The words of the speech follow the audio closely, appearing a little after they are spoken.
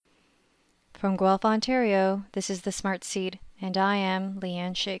From Guelph, Ontario, this is The Smart Seed, and I am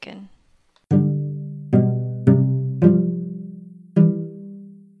Leanne Shaken.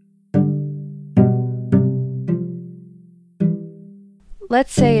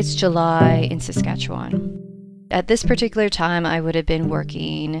 Let's say it's July in Saskatchewan. At this particular time, I would have been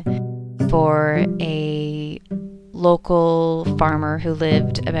working for a local farmer who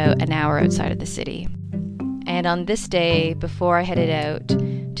lived about an hour outside of the city. And on this day, before I headed out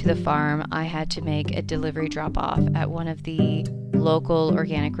to the farm, I had to make a delivery drop-off at one of the local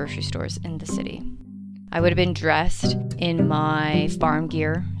organic grocery stores in the city. I would have been dressed in my farm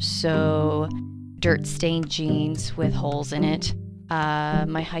gear, so dirt-stained jeans with holes in it,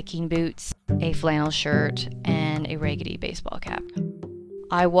 my hiking boots, a flannel shirt, and a raggedy baseball cap.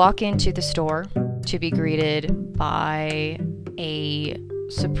 I walk into the store to be greeted by a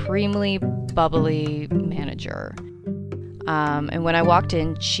supremely bubbly manager. And when I walked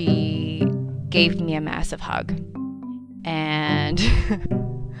in, she gave me a massive hug. And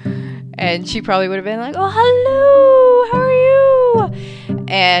and she probably would have been like, "Oh, hello, how are you?"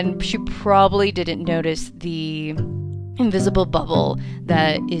 And she probably didn't notice the invisible bubble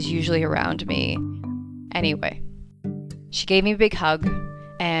that is usually around me. Anyway, she gave me a big hug.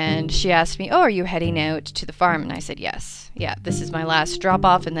 And she asked me, "Oh, are you heading out to the farm?" And I said, "Yes. Yeah, this is my last drop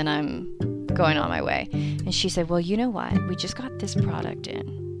off and then I'm going on my way." And she said, "Well, you know what? We just got this product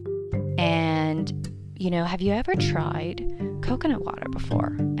in. And, have you ever tried coconut water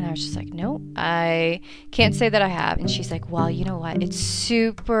before?" And I was just like, "No, I can't say that I have." And she's like, "Well, you know what? It's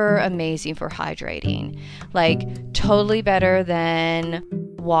super amazing for hydrating. Like, totally better than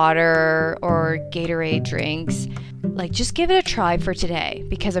water or Gatorade drinks. Like, just give it a try for today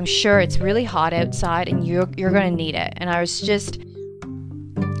because I'm sure it's really hot outside and you're going to need it." And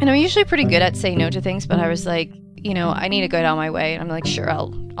I'm usually pretty good at saying no to things, but I was like, I need to get on my way. And I'm like, sure,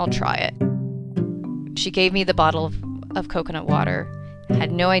 I'll try it. She gave me the bottle of coconut water,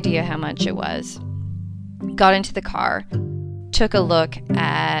 had no idea how much it was, got into the car, took a look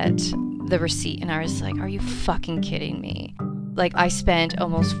at the receipt, and I was like, are you fucking kidding me? Like, I spent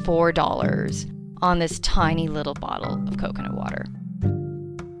almost $4 on this tiny little bottle of coconut water.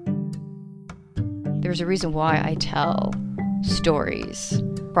 There's a reason why I tell stories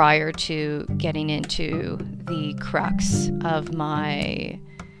prior to getting into the crux of my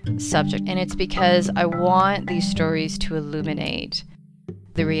subject, and it's because I want these stories to illuminate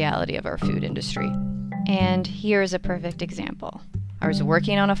the reality of our food industry. And here's a perfect example. I was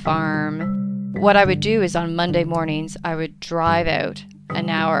working on a farm. What I would do is on Monday mornings, I would drive out an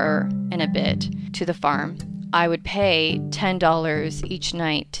hour and a bit to the farm. I would pay $10 each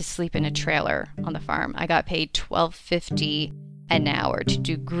night to sleep in a trailer on the farm. I got paid $12.50 an hour to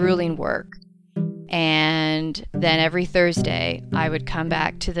do grueling work. And then every Thursday, I would come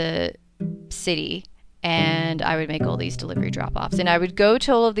back to the city and I would make all these delivery drop-offs. And I would go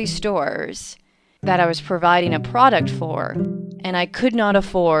to all of these stores that I was providing a product for, and I could not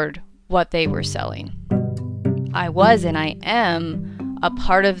afford what they were selling. I was and I am a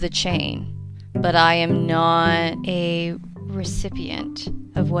part of the chain, but I am not a recipient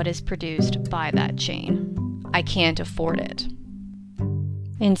of what is produced by that chain. I can't afford it.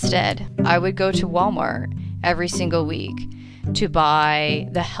 Instead, I would go to Walmart every single week to buy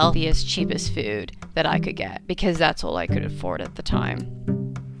the healthiest, cheapest food that I could get because that's all I could afford at the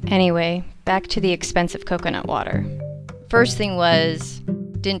time. Anyway, back to the expensive coconut water. First thing was,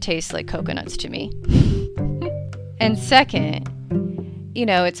 didn't taste like coconuts to me. And second,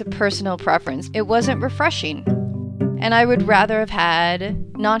 it's a personal preference. It wasn't refreshing. And I would rather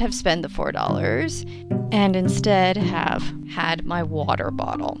not have spent the $4 and instead have had my water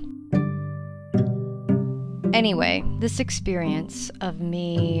bottle. Anyway, this experience of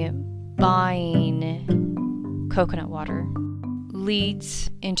me buying coconut water leads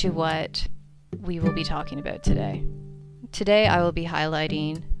into what we will be talking about today. Today I will be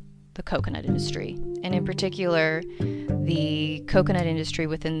highlighting the coconut industry, and in particular, the coconut industry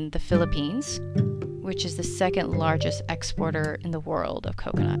within the Philippines, which is the second largest exporter in the world of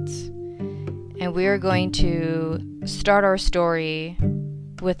coconuts. And we are going to start our story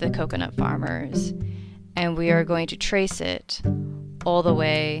with the coconut farmers, and we are going to trace it all the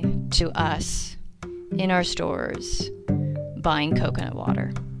way to us in our stores buying coconut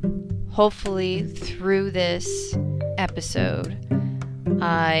water. Hopefully, through this episode,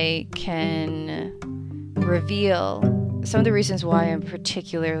 I can reveal some of the reasons why I'm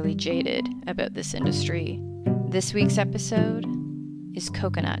particularly jaded about this industry. This week's episode is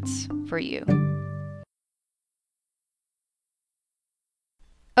coconuts for you.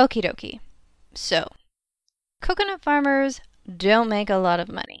 Okie dokie. So, coconut farmers don't make a lot of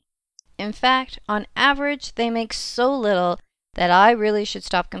money. In fact, on average, they make so little that I really should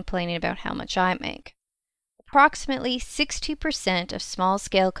stop complaining about how much I make. Approximately 60% of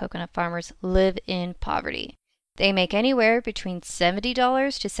small-scale coconut farmers live in poverty. They make anywhere between $70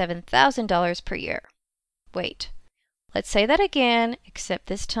 to $7,000 per year. Wait, let's say that again, except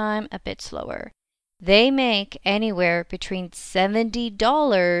this time a bit slower. They make anywhere between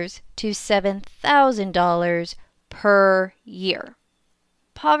 $70 to $7,000 per year.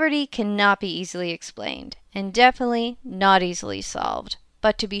 Poverty cannot be easily explained, and definitely not easily solved.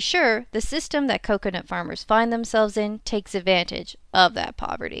 But to be sure, the system that coconut farmers find themselves in takes advantage of that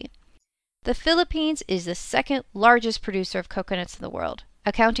poverty. The Philippines is the second largest producer of coconuts in the world,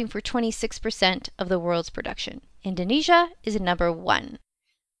 accounting for 26% of the world's production. Indonesia is number 1.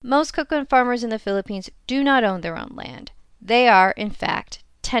 Most coconut farmers in the Philippines do not own their own land. They are, in fact,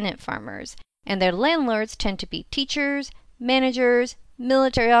 tenant farmers, and their landlords tend to be teachers, managers,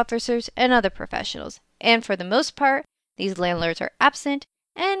 military officers, and other professionals. And for the most part, these landlords are absent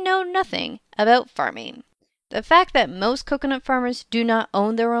and know nothing about farming. The fact that most coconut farmers do not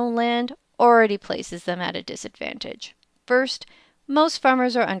own their own land already places them at a disadvantage. First, most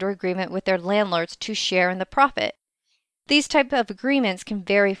farmers are under agreement with their landlords to share in the profit. These types of agreements can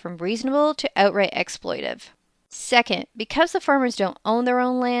vary from reasonable to outright exploitive. Second, because the farmers don't own their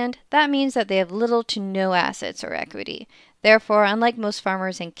own land, that means that they have little to no assets or equity. Therefore, unlike most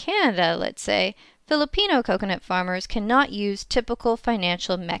farmers in Canada, let's say, Filipino coconut farmers cannot use typical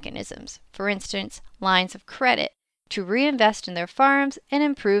financial mechanisms, for instance, lines of credit, to reinvest in their farms and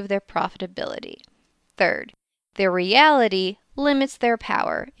improve their profitability. Third, their reality limits their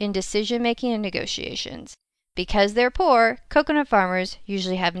power in decision-making and negotiations. Because they're poor, coconut farmers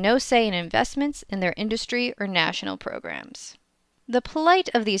usually have no say in investments in their industry or national programs. The plight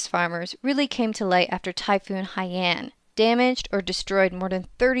of these farmers really came to light after Typhoon Haiyan damaged or destroyed more than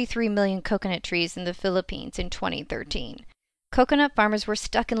 33 million coconut trees in the Philippines in 2013. Coconut farmers were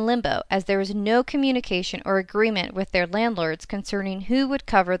stuck in limbo as there was no communication or agreement with their landlords concerning who would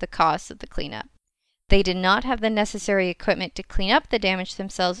cover the costs of the cleanup. They did not have the necessary equipment to clean up the damage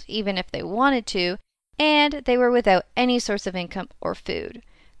themselves even if they wanted to, and they were without any source of income or food.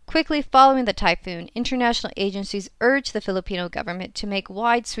 Quickly following the typhoon, international agencies urged the Filipino government to make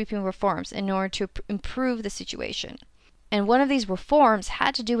wide-sweeping reforms in order to improve the situation. And one of these reforms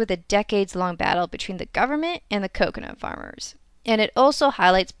had to do with a decades-long battle between the government and the coconut farmers. And it also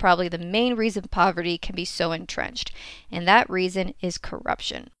highlights probably the main reason poverty can be so entrenched, and that reason is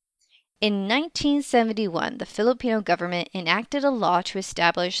corruption. In 1971, the Filipino government enacted a law to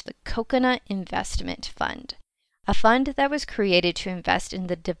establish the Coconut Investment Fund, a fund that was created to invest in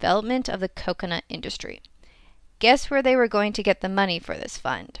the development of the coconut industry. Guess where they were going to get the money for this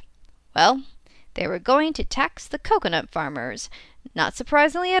fund? Well, they were going to tax the coconut farmers. Not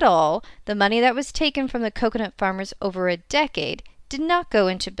surprisingly at all, the money that was taken from the coconut farmers over a decade did not go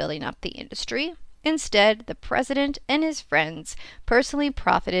into building up the industry. Instead, the president and his friends personally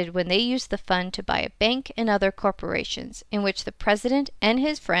profited when they used the fund to buy a bank and other corporations in which the president and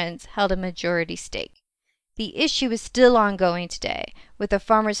his friends held a majority stake. The issue is still ongoing today, with the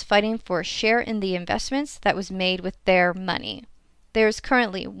farmers fighting for a share in the investments that was made with their money. There is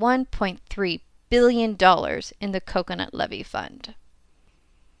currently $1.3 billion in the Coconut Levy Fund.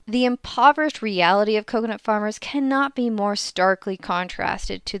 The impoverished reality of coconut farmers cannot be more starkly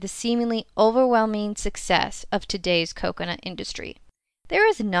contrasted to the seemingly overwhelming success of today's coconut industry. There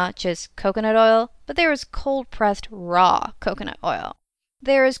is not just coconut oil, but there is cold-pressed raw coconut oil.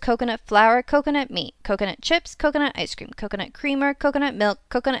 There is coconut flour, coconut meat, coconut chips, coconut ice cream, coconut creamer, coconut milk,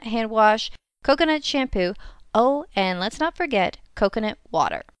 coconut hand wash, coconut shampoo, oh, and let's not forget coconut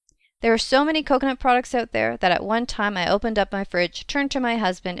water. There are so many coconut products out there that at one time I opened up my fridge, turned to my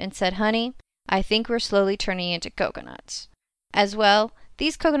husband, and said, "Honey, I think we're slowly turning into coconuts." As well,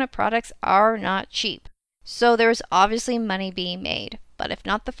 these coconut products are not cheap. So there is obviously money being made. But if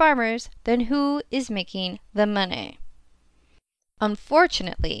not the farmers, then who is making the money?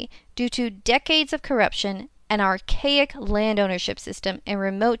 Unfortunately, due to decades of corruption, an archaic land ownership system, and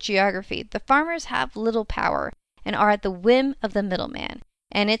remote geography, the farmers have little power and are at the whim of the middleman.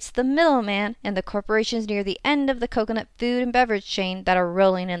 And it's the middleman and the corporations near the end of the coconut food and beverage chain that are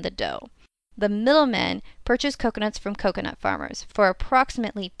rolling in the dough. The middlemen purchase coconuts from coconut farmers for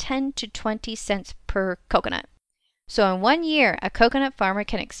approximately 10 to 20 cents per coconut. So in 1 year, a coconut farmer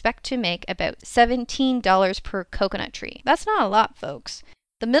can expect to make about $17 per coconut tree. That's not a lot, folks.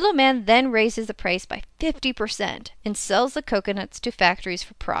 The middleman then raises the price by 50% and sells the coconuts to factories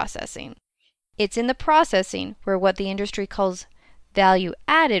for processing. It's in the processing where what the industry calls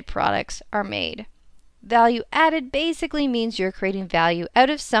value-added products are made. Value added basically means you're creating value out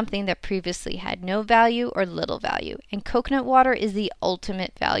of something that previously had no value or little value, and coconut water is the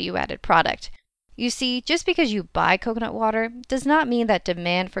ultimate value added product. You see, just because you buy coconut water does not mean that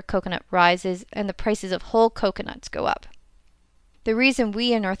demand for coconut rises and the prices of whole coconuts go up. The reason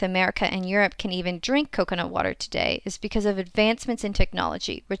we in North America and Europe can even drink coconut water today is because of advancements in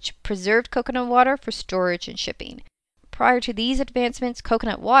technology, which preserved coconut water for storage and shipping. Prior to these advancements,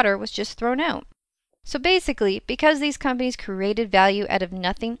 coconut water was just thrown out. So basically, because these companies created value out of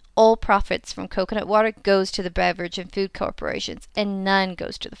nothing, all profits from coconut water goes to the beverage and food corporations, and none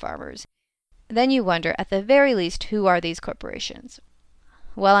goes to the farmers. Then you wonder, at the very least, who are these corporations?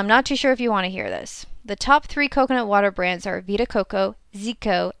 Well, I'm not too sure if you want to hear this. The top 3 coconut water brands are Vita Coco,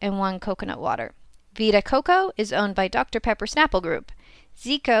 Zico, and One Coconut Water. Vita Coco is owned by Dr. Pepper Snapple Group.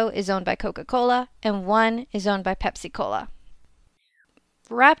 Zico is owned by Coca-Cola, and One is owned by Pepsi-Cola.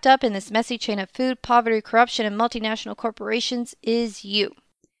 Wrapped up in this messy chain of food, poverty, corruption, and multinational corporations is you.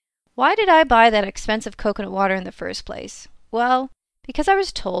 Why did I buy that expensive coconut water in the first place? Well, because I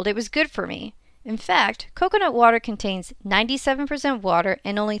was told it was good for me. In fact, coconut water contains 97% water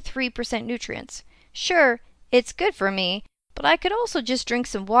and only 3% nutrients. Sure, it's good for me, but I could also just drink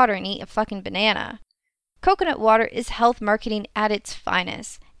some water and eat a fucking banana. Coconut water is health marketing at its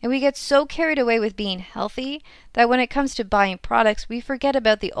finest, and we get so carried away with being healthy that when it comes to buying products, we forget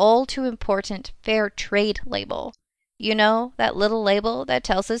about the all too important fair trade label. You know, that little label that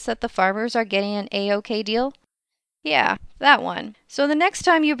tells us that the farmers are getting an A-OK deal? Yeah, that one. So the next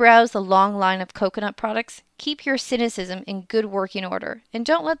time you browse the long line of coconut products, keep your cynicism in good working order, and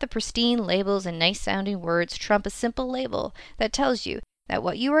don't let the pristine labels and nice sounding words trump a simple label that tells you that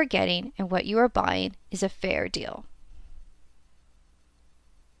what you are getting and what you are buying is a fair deal.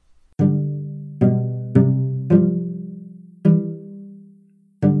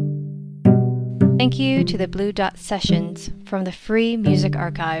 Thank you to the Blue Dot Sessions from the Free Music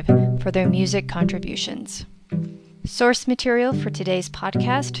Archive for their music contributions. Source material for today's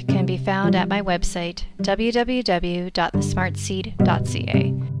podcast can be found at my website,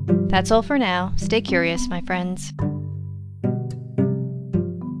 www.thesmartseed.ca. That's all for now. Stay curious, my friends.